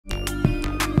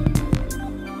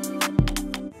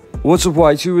What's up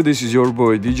YTV, this is your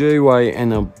boy DJ Y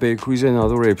and I'm back with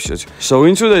another episode. So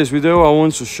in today's video I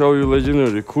want to show you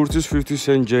legendary Curtis 50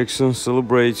 Cent Jackson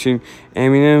celebrating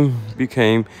Eminem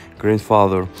became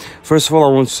grandfather. First of all,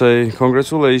 I want to say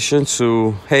congratulations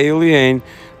to Haley and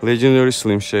legendary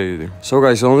Slim Shady. So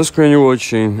guys, on the screen you're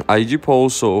watching IG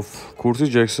post of Curtis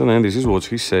Jackson and this is what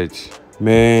he said.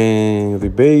 Man, the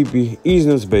baby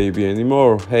isn't baby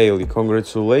anymore. Haley,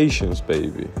 congratulations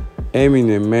baby.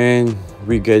 Eminem, man,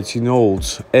 we getting old,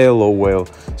 LOL,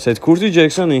 said Curtis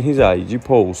Jackson in his IG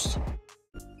post.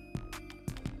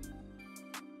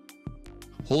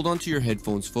 Hold on to your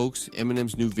headphones, folks.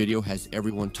 Eminem's new video has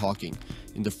everyone talking.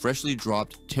 In the freshly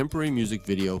dropped temporary music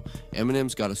video,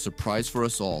 Eminem's got a surprise for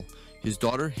us all. His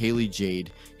daughter, Haley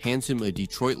Jade, hands him a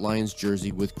Detroit Lions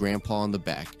jersey with Grandpa on the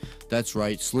back. That's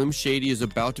right, Slim Shady is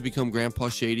about to become Grandpa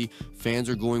Shady. Fans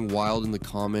are going wild in the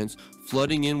comments,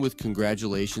 flooding in with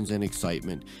congratulations and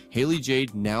excitement. Haley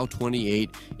Jade, now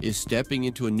 28, is stepping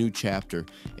into a new chapter,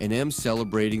 and M's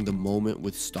celebrating the moment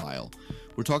with style.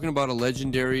 We're talking about a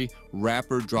legendary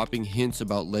rapper dropping hints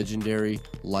about legendary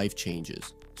life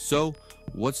changes. So,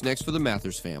 what's next for the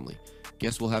Mathers family?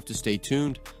 Guess we'll have to stay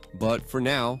tuned. But for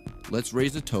now, let's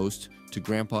raise a toast to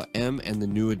Grandpa M and the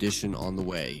new addition on the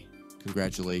way.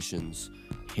 Congratulations,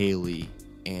 Haley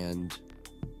and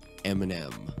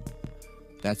Eminem.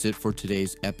 That's it for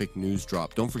today's epic news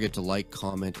drop. Don't forget to like,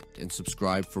 comment, and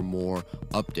subscribe for more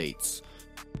updates.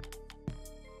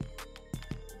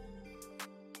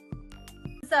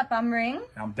 What's up? I'm Ring.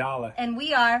 I'm Dollar. And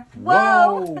we are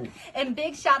Whoa! And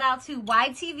big shout out to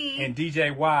YTV. And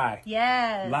DJ Y.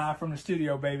 Yes. Live from the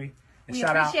studio, baby. And We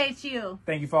shout out. appreciate you.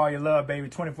 Thank you for all your love, baby.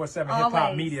 24/7 Hip Hop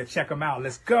Always. Media. Check them out.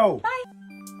 Let's go. Bye.